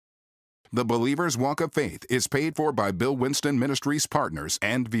The Believer's Walk of Faith is paid for by Bill Winston Ministries partners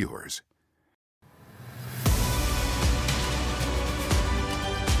and viewers.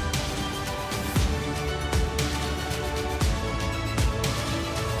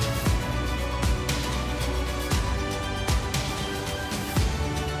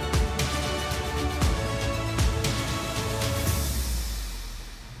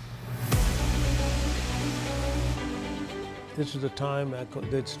 This is a time,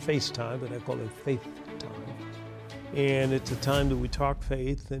 it's faith time, but I call it faith time. And it's a time that we talk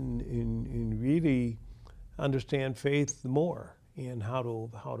faith and really understand faith more and how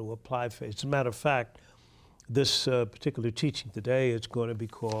to apply faith. As a matter of fact, this particular teaching today is going to be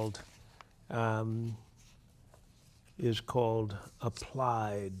called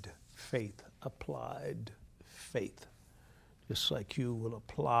applied faith. Applied faith. Just like you will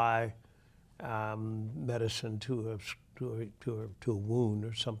apply medicine to a wound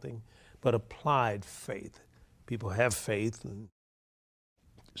or something, but applied faith. People have faith and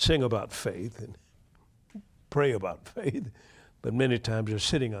sing about faith and pray about faith, but many times they're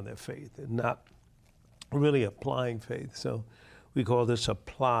sitting on their faith and not really applying faith. So we call this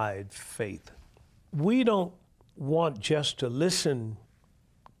applied faith. We don't want just to listen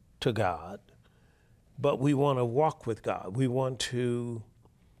to God, but we want to walk with God. We want to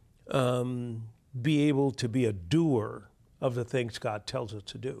be able to be a doer of the things God tells us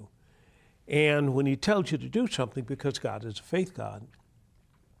to do. And when he tells you to do something, because God is a faith God,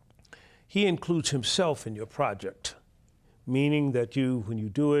 he includes himself in your project, meaning that when you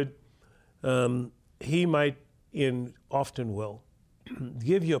do it, he might, often will,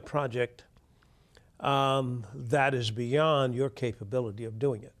 give you a project that is beyond your capability of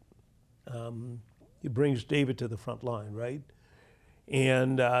doing it. He brings David to the front line, right?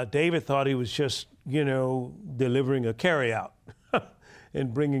 And David thought he was just, delivering a carryout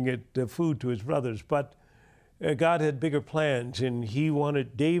and bringing food to his brothers. But God had bigger plans, and he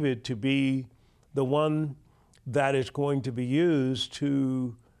wanted David to be the one that is going to be used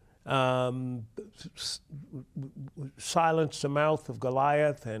to silence the mouth of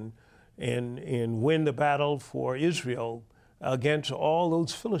Goliath and win the battle for Israel against all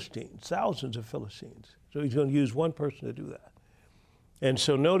those Philistines, thousands of Philistines. So he's going to use one person to do that. And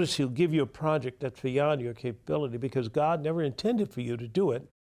so notice he'll give you a project that's beyond your capability because God never intended for you to do it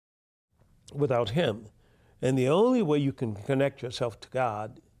without him. And the only way you can connect yourself to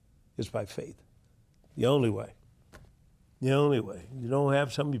God is by faith. The only way. The only way. You don't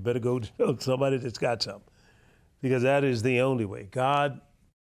have something, you better go to somebody that's got something. Because that is the only way. God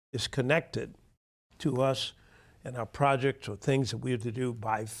is connected to us and our projects or things that we are to do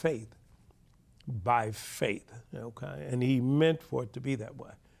by faith. By faith, okay? And he meant for it to be that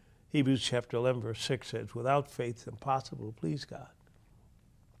way. Hebrews chapter 11, verse 6 says, without faith, it's impossible to please God.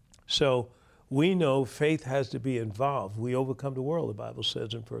 So we know faith has to be involved. We overcome the world, the Bible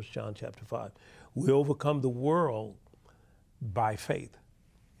says in 1 John chapter 5. We overcome the world by faith.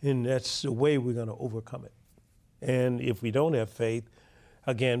 And that's the way we're going to overcome it. And if we don't have faith,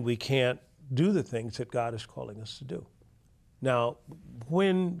 again, we can't do the things that God is calling us to do. Now,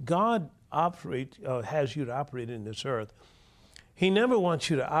 when God has you to operate in this earth, he never wants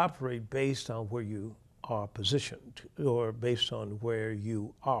you to operate based on where you are positioned or based on where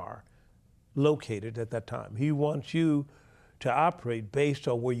you are located at that time. He wants you to operate based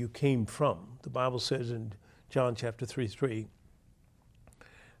on where you came from. The Bible says in John chapter 3:3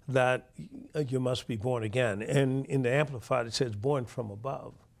 that you must be born again. And in the Amplified, it says born from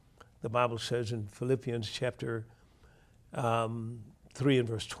above. The Bible says in Philippians chapter 3 and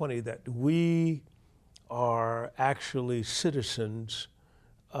verse 20 that we are actually citizens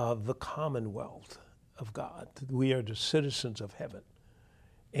of the commonwealth of God. We are the citizens of heaven.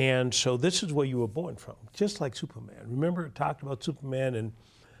 And so this is where you were born from, just like Superman. Remember it talked about Superman and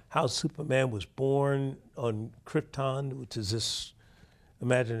how Superman was born on Krypton, which is this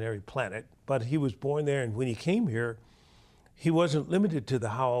imaginary planet, but he was born there, and when he came here, he wasn't limited to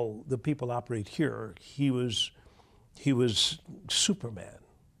how the people operate here. He was Superman,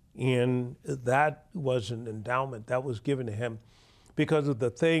 and that was an endowment that was given to him because of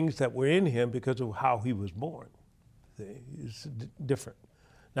the things that were in him because of how he was born. It's different.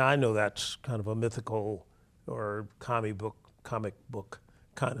 Now, I know that's kind of a mythical or comic book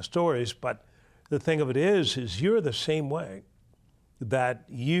kind of stories, but the thing of it is you're the same way that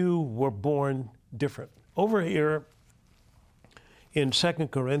you were born different. Over here in 2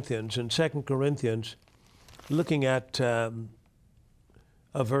 Corinthians, looking at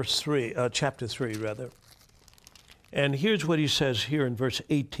chapter 3, rather. And here's what he says here in verse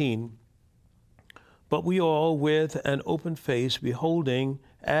 18. But we all with an open face, beholding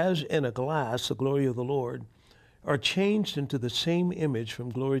as in a glass, the glory of the Lord, are changed into the same image from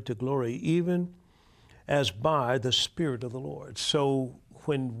glory to glory, even as by the Spirit of the Lord. So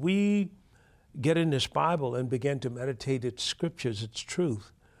when we get in this Bible and begin to meditate its scriptures, its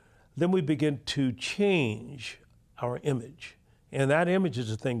truth, then we begin to change our image. And that image is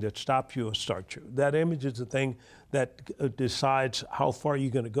the thing that stops you or starts you. That image is the thing that decides how far you're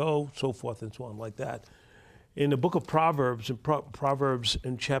going to go, so forth and so on, like that. In the book of Proverbs, Proverbs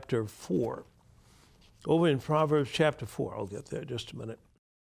in chapter 4, over in Proverbs chapter 4, I'll get there in just a minute.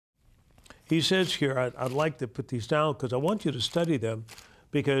 He says here, I'd like to put these down because I want you to study them,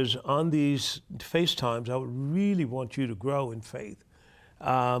 because on these FaceTimes, I would really want you to grow in faith.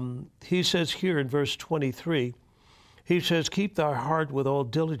 He says here in verse 23, he says, keep thy heart with all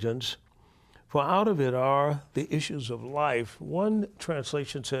diligence, for out of it are the issues of life. One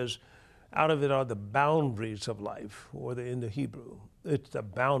translation says, out of it are the boundaries of life, or in the Hebrew. It's the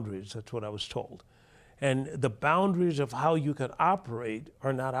boundaries, that's what I was told. And the boundaries of how you can operate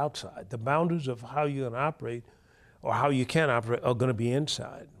are not outside. The boundaries of how you can operate or how you can operate are going to be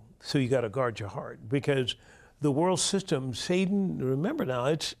inside. So you got to guard your heart, because the world system, Satan, remember now,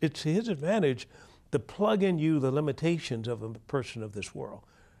 it's his advantage to plug in you the limitations of a person of this world.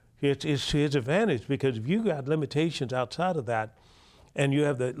 It's his advantage, because if you got limitations outside of that and you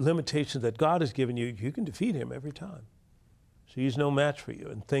have the limitations that God has given you, you can defeat him every time. So he's no match for you.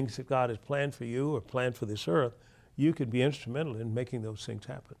 And things that God has planned for you or planned for this earth, you could be instrumental in making those things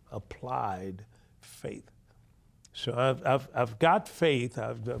happen. Applied faith. So I've got faith.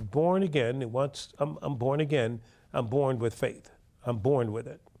 I'm born again. Once I'm born again, I'm born with faith. I'm born with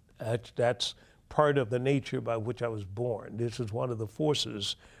it. That's part of the nature by which I was born. This is one of the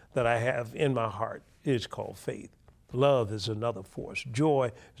forces that I have in my heart. It's called faith. Love is another force.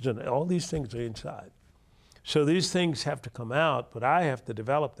 Joy is all these things are inside. So these things have to come out, but I have to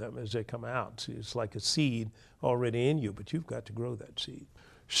develop them as they come out. See, it's like a seed already in you, but you've got to grow that seed.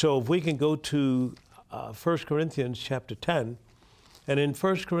 So if we can go to 1 Corinthians chapter 10, and in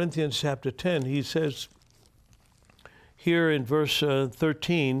 1 Corinthians chapter 10, he says here in verse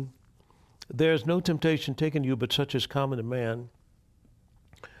 13, there's no temptation taken you but such as common to man.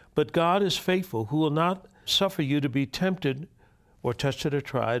 But God is faithful, who will not suffer you to be tempted or tested or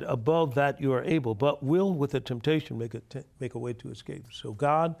tried above that you are able, but will with the temptation make a way to escape. So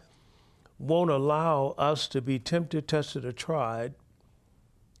God won't allow us to be tempted, tested, or tried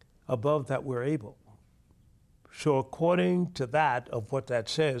above that we're able. So according to that, of what that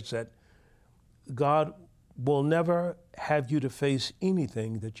says, that God will never have you to face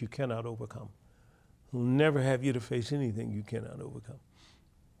anything that you cannot overcome. He'll never have you to face anything you cannot overcome.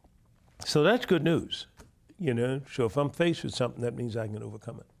 So that's good news. You know, so if I'm faced with something, that means I can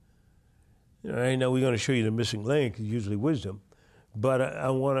overcome it. You know, I know we're going to show you the missing link, usually wisdom, but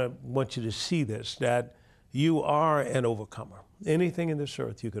I want you to see this, that you are an overcomer. Anything in this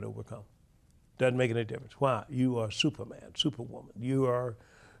earth you can overcome. Doesn't make any difference. Why? You are Superman, Superwoman. You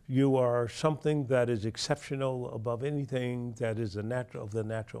are something that is exceptional above anything that is the natural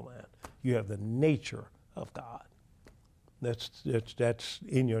man. You have the nature of God. That's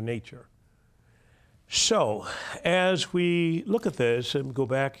in your nature. So, as we look at this and go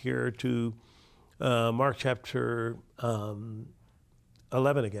back here to Mark chapter 11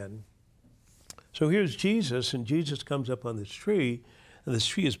 again. So here's Jesus, and Jesus comes up on this tree, and this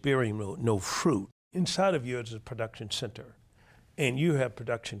tree is bearing no fruit. Inside of you is a production center, and you have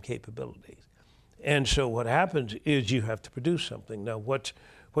production capabilities. And so what happens is you have to produce something. Now, what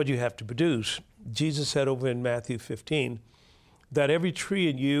you have to produce, Jesus said over in Matthew 15, that every tree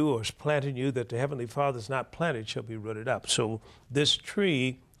in you or is planted in you that the Heavenly Father is not planted shall be rooted up. So this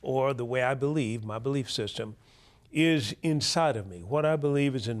tree, or the way I believe, my belief system, is inside of me. What I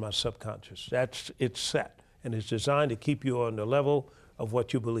believe is in my subconscious. It's set, and it's designed to keep you on the level of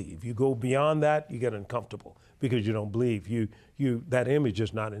what you believe. You go beyond that, you get uncomfortable because you don't believe. That image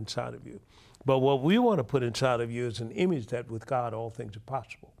is not inside of you. But what we want to put inside of you is an image that with God all things are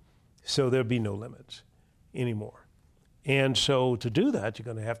possible. So there'll be no limits anymore. And so to do that, you're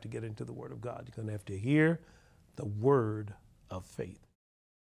going to have to get into the Word of God. You're going to have to hear the word of faith.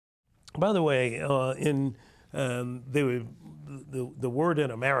 By the way, the word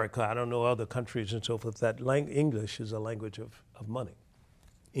in America, I don't know other countries and so forth, that English is a language of money.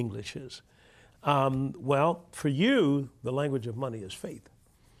 English is. Well, for you, the language of money is faith.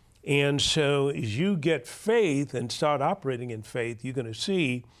 And so as you get faith and start operating in faith, you're going to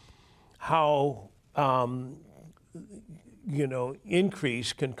see how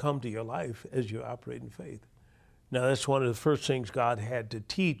increase can come to your life as you operate in faith. Now, that's one of the first things God had to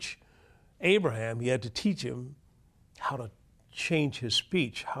teach Abraham. He had to teach him how to change his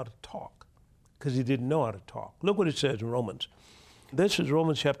speech, how to talk, because he didn't know how to talk. Look what it says in Romans. This is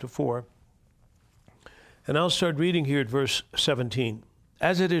Romans chapter 4. And I'll start reading here at verse 17.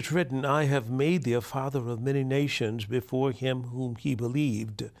 As it is written, I have made thee a father of many nations before him whom he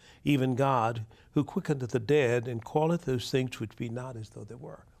believed, even God, who quickeneth the dead and calleth those things which be not as though they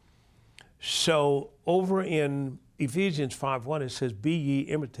were. So over in Ephesians 5:1, it says, be ye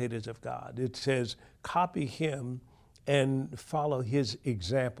imitators of God. It says, copy him and follow his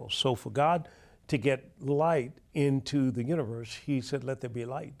example. So for God to get light into the universe, he said, let there be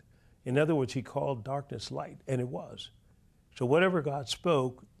light. In other words, he called darkness light, and it was. So whatever God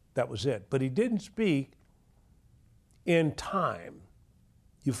spoke, that was it. But he didn't speak in time.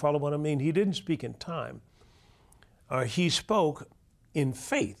 You follow what I mean? He didn't speak in time. He spoke in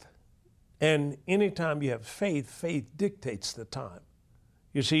faith. And anytime you have faith, faith dictates the time.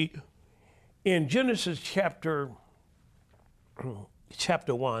 You see, in Genesis chapter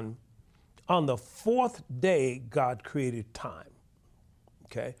 1, on the fourth day, God created time.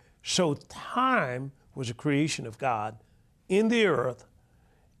 Okay? So time was a creation of God in the earth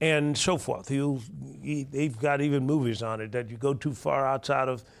and so forth. They've got even movies on it that you go too far outside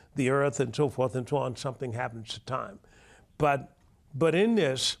of the earth and so forth and so on, something happens to time. But in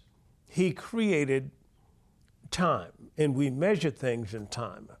this, he created time, and we measure things in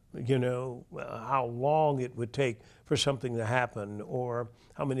time. You know, how long it would take for something to happen, or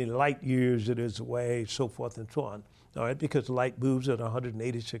how many light years it is away, so forth and so on. All right, because light moves at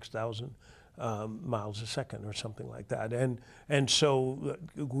 186,000 miles a second or something like that. And so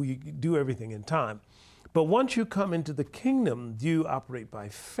we do everything in time. But once you come into the kingdom, you operate by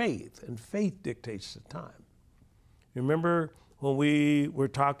faith, and faith dictates the time. Remember when we were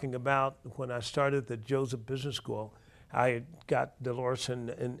talking about when I started the Joseph Business School, I got Dolores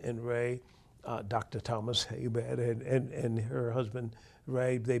and Ray, Dr. Thomas Abed, and her husband,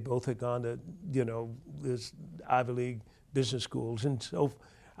 Ray. They both had gone to, this Ivy League business schools. And so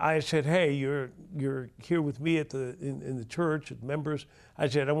I said, hey, you're here with me in the church, at members. I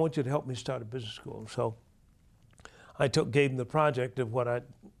said, I want you to help me start a business school. So I gave them the project of what I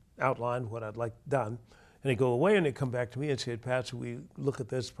outlined, what I'd like done. And they go away and they come back to me and say, Pastor, we look at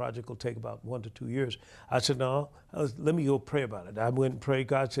this project will take about 1 to 2 years. I said, no, let me go pray about it. I went and prayed.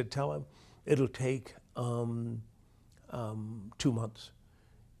 God said, tell him it'll take 2 months.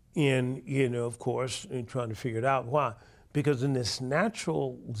 And, of course, in trying to figure it out. Why? Because in this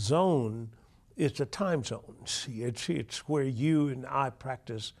natural zone, it's a time zone. See, it's where you and I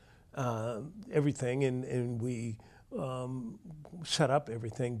practice everything, and we set up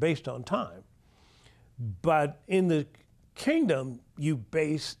everything based on time. But in the kingdom, you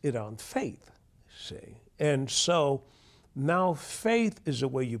base it on faith, see? And so now faith is the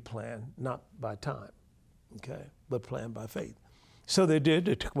way you plan, not by time, okay, but plan by faith. So they did,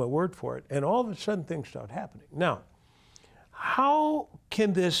 they took my word for it, and all of a sudden things start happening. Now, how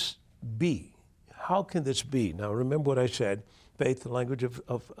can this be? How can this be? Now, remember what I said, faith, the language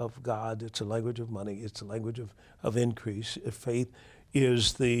of God, it's a language of money, it's a language of increase. Faith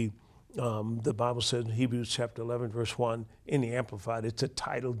is the Bible says in Hebrews chapter 11, verse 1, in the Amplified, it's a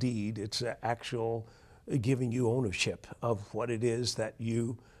title deed. It's an actual giving you ownership of what it is that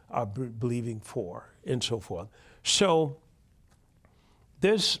you are believing for, and so forth. So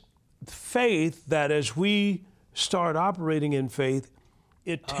this faith that as we start operating in faith,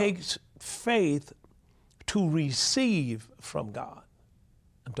 it takes faith to receive from God.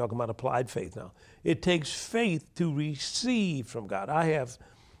 I'm talking about applied faith now. It takes faith to receive from God. I have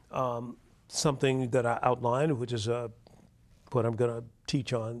something that I outlined, which is what I'm going to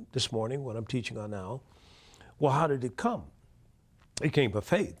teach on this morning, what I'm teaching on now. Well, how did it come? It came by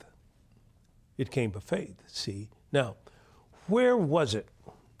faith. It came by faith, see? Now, where was it?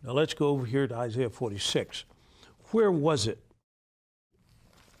 Now, let's go over here to Isaiah 46. Where was it?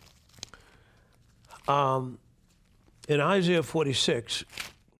 In Isaiah 46,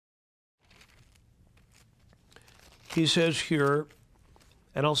 he says here,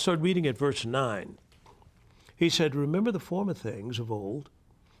 and I'll start reading at verse 9. He said, remember the former things of old,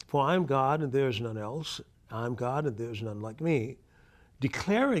 for I am God and there is none else. I am God and there is none like me,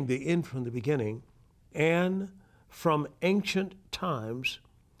 declaring the end from the beginning, and from ancient times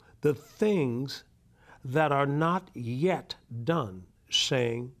the things that are not yet done,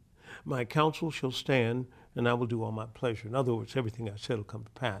 saying, my counsel shall stand, and I will do all my pleasure. In other words, everything I said will come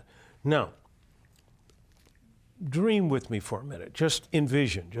to pass. Now, dream with me for a minute. Just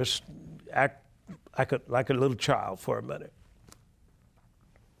envision. Just act like a little child for a minute.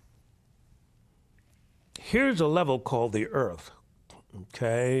 Here's a level called the earth,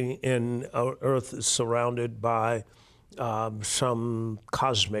 okay? And our earth is surrounded by some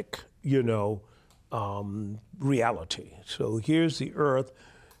cosmic, reality. So here's the earth,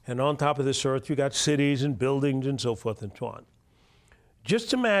 and on top of this earth, you got cities and buildings and so forth and so on.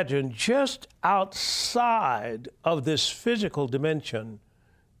 Just imagine, just outside of this physical dimension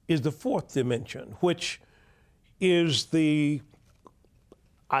is the fourth dimension, which is I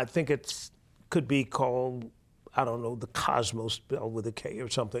think it could be called, I don't know, the cosmos, spelled with a K or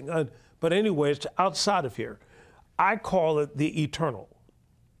something. But anyway, it's outside of here. I call it the eternal.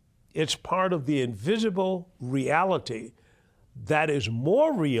 It's part of the invisible reality that is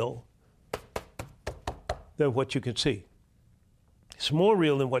more real than what you can see. It's more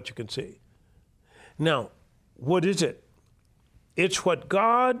real than what you can see. Now, what is it? It's what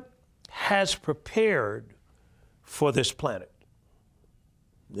God has prepared for this planet.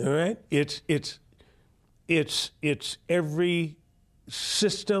 All right? It's every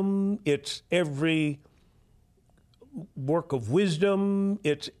system, it's every work of wisdom,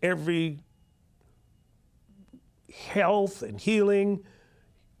 it's every health and healing,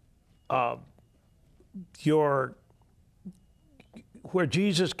 where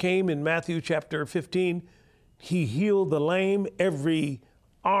Jesus came in Matthew chapter 15, he healed the lame, every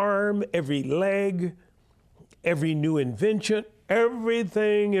arm, every leg, every new invention,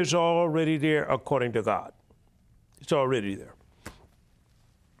 everything is already there according to God. It's already there.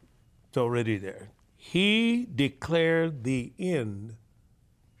 It's already there. He declared the end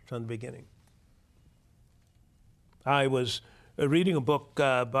from the beginning. I was reading a book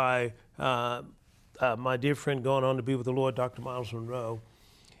by my dear friend going on to be with the Lord, Dr. Miles Monroe,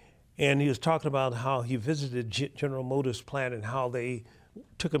 and he was talking about how he visited General Motors plant and how they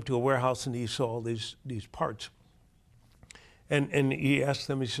took him to a warehouse and he saw these parts. And he asked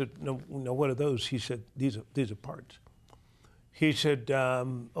them, he said, no, what are those? He said, these are parts. He said,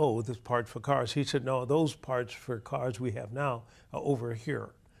 this part for cars. He said, no, those parts for cars we have now are over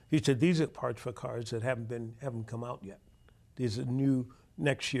here. He said, these are parts for cars that haven't come out yet. These are new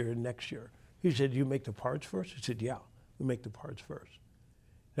next year and next year. He said, you make the parts first? He said, yeah, we make the parts first.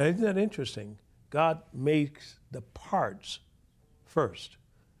 Now, isn't that interesting? God makes the parts first.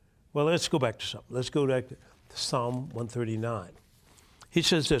 Well, let's go back to something. Let's go back to Psalm 139. He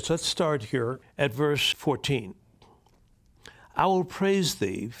says this. Let's start here at verse 14. I will praise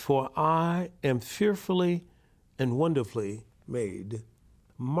thee, for I am fearfully and wonderfully made.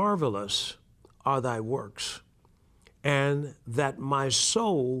 Marvelous are thy works, and that my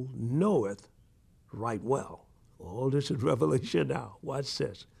soul knoweth right well. Oh, this is revelation now. Watch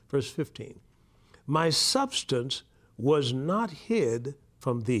this. Verse 15. My substance was not hid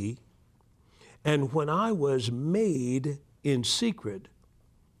from thee, and when I was made in secret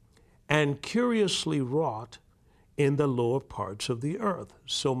and curiously wrought in the lower parts of the earth,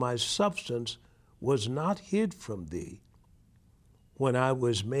 so my substance was not hid from thee when I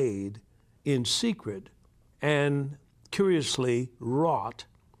was made in secret and curiously wrought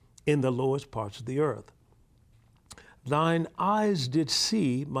in the lowest parts of the earth. Thine eyes did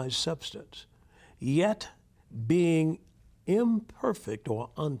see my substance, yet being imperfect or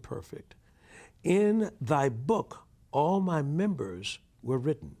unperfect, in thy book all my members were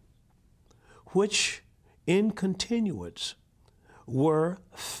written, which in continuance were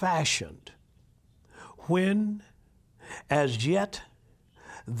fashioned, when as yet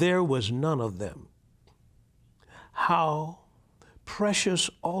there was none of them. How precious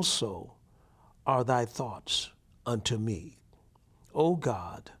also are thy thoughts unto me, O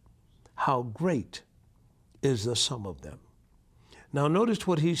God, how great is the sum of them. Now notice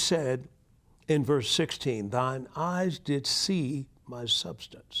what he said in verse 16, thine eyes did see my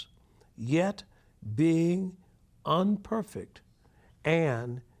substance, yet being unperfect,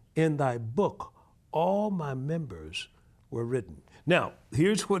 and in thy book all my members were written. Now,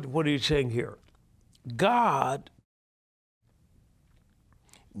 here's what he's saying here. God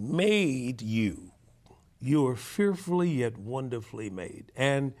made you. You are fearfully yet wonderfully made,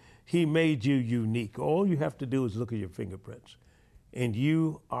 and he made you unique. All you have to do is look at your fingerprints, and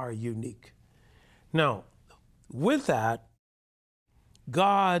you are unique. Now, with that,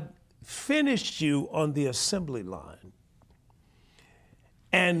 God finished you on the assembly line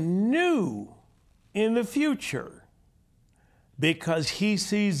and knew in the future, because he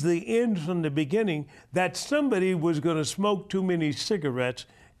sees the end from the beginning, that somebody was going to smoke too many cigarettes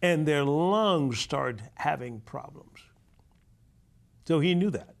and their lungs start having problems. So he knew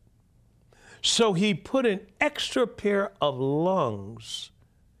that. So he put an extra pair of lungs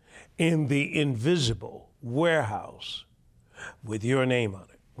in the invisible warehouse with your name on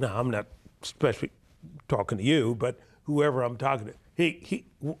it. Now, I'm not especially talking to you, but whoever I'm talking to, he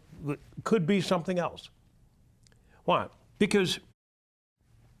could be something else. Why? Because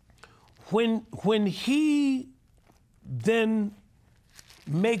when he then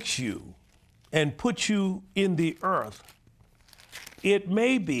makes you and puts you in the earth, it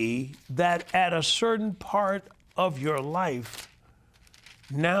may be that at a certain part of your life,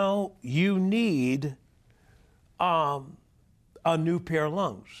 now you need a new pair of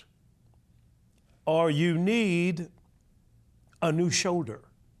lungs, or you need a new shoulder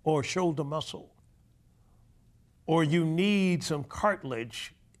or shoulder muscle, or you need some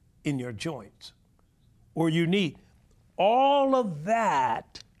cartilage in your joints, or you need all of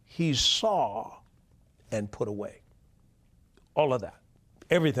that. He saw and put away. All of that,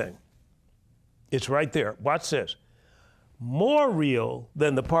 everything. It's right there. Watch this. More real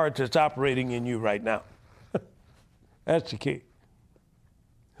than the part that's operating in you right now. That's the key.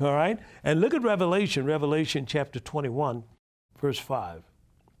 All right? And look at Revelation chapter 21, verse 5.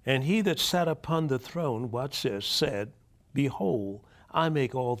 And he that sat upon the throne, watch this, said, Behold, I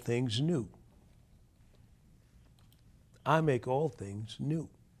make all things new. I make all things new.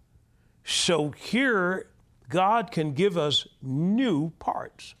 So here, God can give us new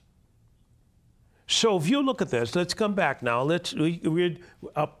parts. So if you look at this, let's come back now. Let's read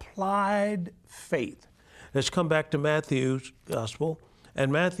applied faith. Let's come back to Matthew's gospel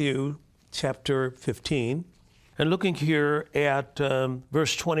and Matthew chapter 15, and looking here at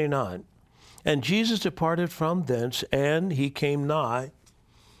verse 29. And Jesus departed from thence, and he came nigh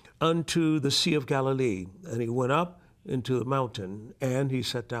unto the Sea of Galilee, and he went up into the mountain, and he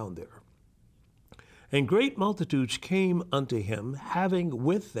sat down there. And great multitudes came unto him, having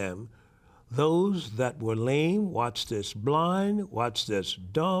with them those that were lame, watch this, blind, watch this,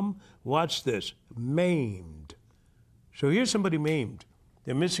 dumb, watch this, maimed. So here's somebody maimed.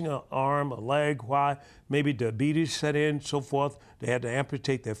 They're missing an arm, a leg. Why? Maybe diabetes set in, so forth. They had to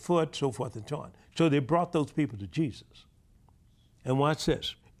amputate their foot, so forth and so on. So they brought those people to Jesus. And watch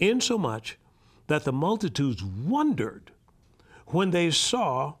this. Insomuch that the multitudes wondered when they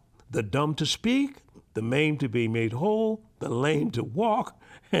saw the dumb to speak, the maimed to be made whole, the lame to walk,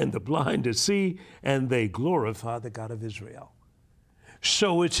 and the blind to see, and they glorified the God of Israel.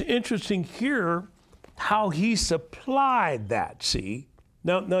 So it's interesting here how he supplied that, see?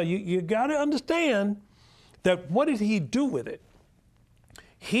 Now you got to understand that what did he do with it?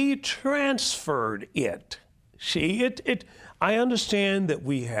 He transferred it. See, I understand that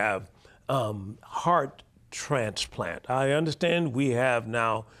we have heart transplant. I understand we have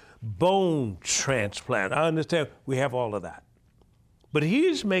now bone transplant. I understand we have all of that. But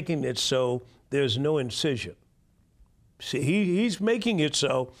he's making it so there's no incision. See, he's making it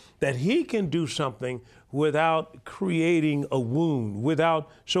so that he can do something without creating a wound, without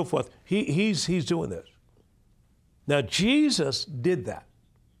so forth. He's doing this. Now, Jesus did that.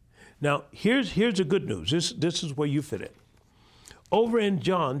 Now, here's the good news. This is where you fit in. Over in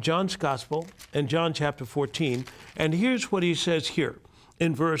John's Gospel, and John chapter 14, and here's what he says here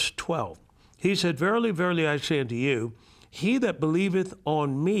in verse 12. He said, Verily, verily, I say unto you, he that believeth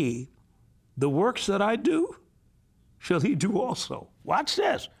on me, the works that I do, shall he do also. Watch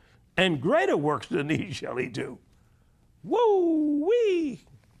this. And greater works than these shall he do. Woo-wee!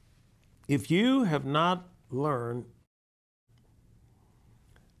 If you have not learned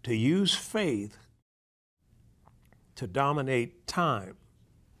to use faith to dominate time,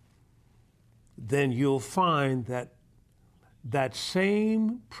 then you'll find that that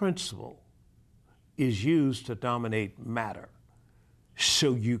same principle is used to dominate matter.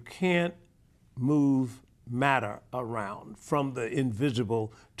 So you can't move matter around from the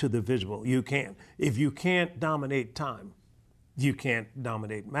invisible to the visible. You can't. If you can't dominate time, you can't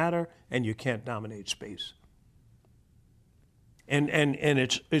dominate matter, and you can't dominate space. And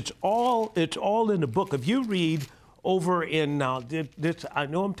it's all in the book. If you read over in now, I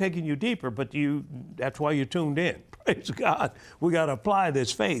know I'm taking you deeper, but that's why you tuned in. Praise God. We got to apply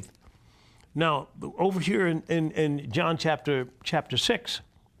this faith. Now, over here in John chapter 6,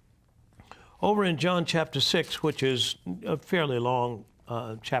 over in John chapter 6, which is a fairly long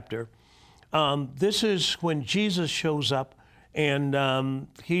chapter, this is when Jesus shows up, and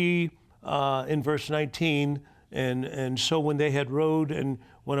he, in verse 19, and so when they had rowed and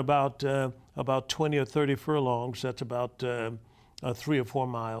went about 20 or 30 furlongs, that's about 3 or 4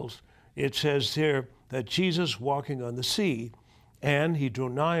 miles, it says here that Jesus walking on the sea, and he drew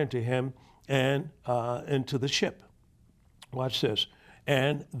nigh unto him and into the ship. Watch this.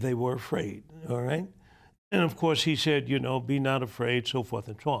 And they were afraid, all right? And of course he said, be not afraid, so forth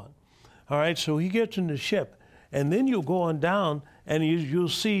and so on. All right, so he gets in the ship, and then you'll go on down, and you'll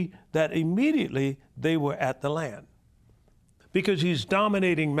see that immediately they were at the land. because he's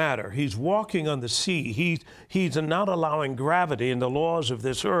dominating matter. He's walking on the sea. He's not allowing gravity and the laws of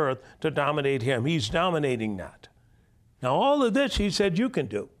this earth to dominate him. He's dominating that. Now, all of this, he said, you can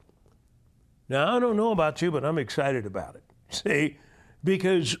do. Now, I don't know about you, but I'm excited about it. See,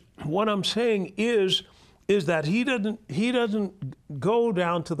 because what I'm saying is that he doesn't go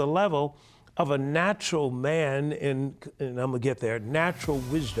down to the level of a natural man, and I'm going to get there, natural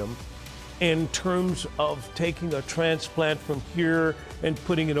wisdom, in terms of taking a transplant from here and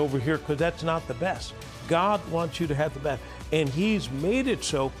putting it over here, because that's not the best. God wants you to have the best. And he's made it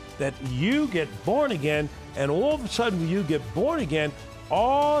so that you get born again, and all of a sudden when you get born again,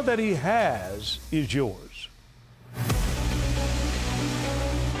 all that he has is yours.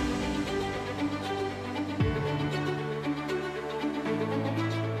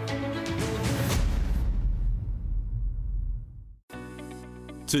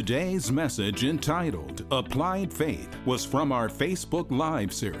 Today's message, entitled Applied Faith, was from our Facebook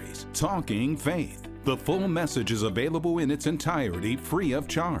Live series, Talking Faith. The full message is available in its entirety free of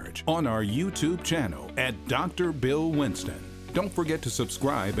charge on our YouTube channel at Dr. Bill Winston. Don't forget to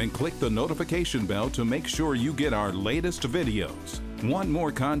subscribe and click the notification bell to make sure you get our latest videos. Want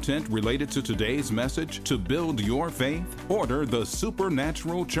more content related to today's message to build your faith? Order The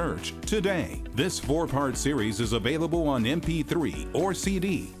Supernatural Church today. This 4-part series is available on MP3 or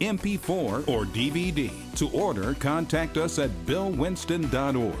CD, MP4 or DVD. To order, contact us at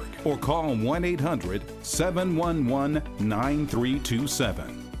billwinston.org or call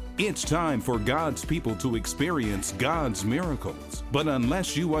 1-800-711-9327. It's time for God's people to experience God's miracles. But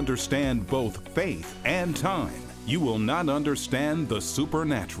unless you understand both faith and time, you will not understand the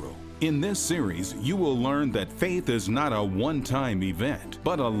supernatural. In this series, you will learn that faith is not a one-time event,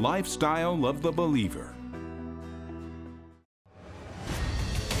 but a lifestyle of the believer.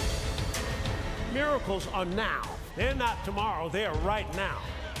 Miracles are now. They're not tomorrow, they're right now.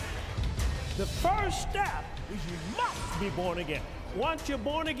 The first step is you must be born again. Once you're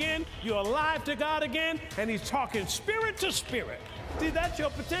born again, you're alive to God again, and he's talking spirit to spirit. See, that's your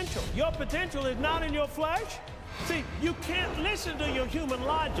potential. Your potential is not in your flesh. See, you can't listen to your human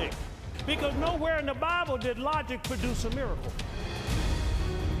logic, because nowhere in the Bible did logic produce a miracle.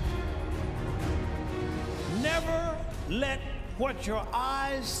 Never let what your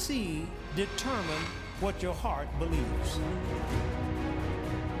eyes see determine what your heart believes.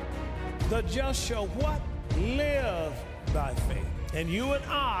 The just shall what? Live by faith. And you and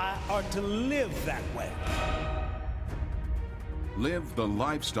I are to live that way. Live the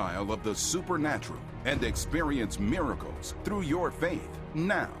lifestyle of the supernatural and experience miracles through your faith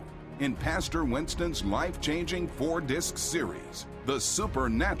now in Pastor Winston's life-changing 4-disc series, The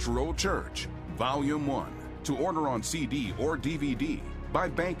Supernatural Church, Volume 1. To order on CD or DVD by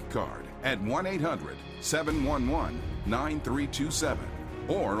bank card at 1-800-711-9327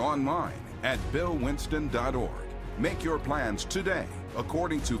 or online at billwinston.org. Make your plans today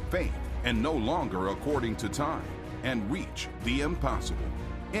according to faith and no longer according to time, and reach the impossible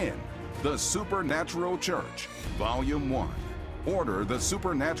in The Supernatural Church, Volume 1. Order The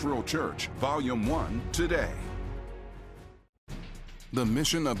Supernatural Church, Volume 1 today. The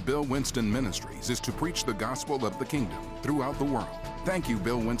mission of Bill Winston Ministries is to preach the gospel of the kingdom throughout the world. Thank you,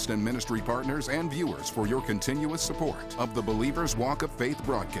 Bill Winston Ministry partners and viewers, for your continuous support of the Believer's Walk of Faith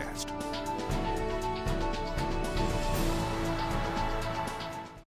broadcast.